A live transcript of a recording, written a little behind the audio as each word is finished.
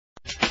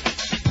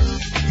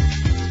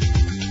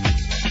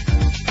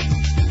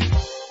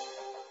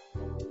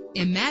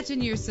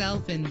Imagine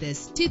yourself in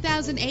this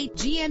 2008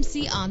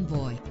 GMC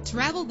Envoy.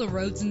 Travel the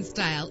roads in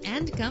style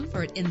and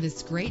comfort in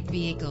this great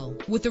vehicle.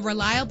 With a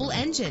reliable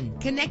engine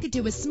connected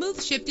to a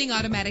smooth shifting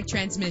automatic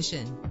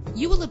transmission,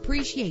 you will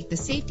appreciate the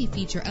safety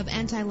feature of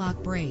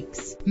anti-lock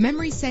brakes.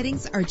 Memory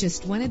settings are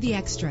just one of the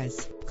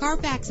extras.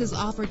 Carfax is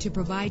offered to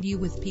provide you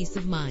with peace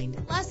of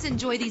mind. Plus,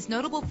 enjoy these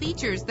notable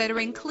features that are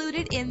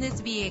included in this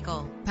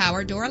vehicle: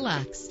 power door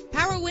locks,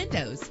 power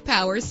windows,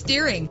 power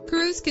steering,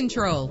 cruise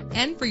control.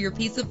 And for your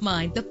peace of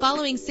mind, the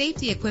following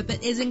safety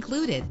equipment is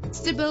included: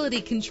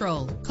 stability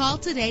control. Call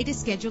today to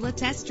schedule a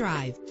test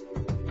drive.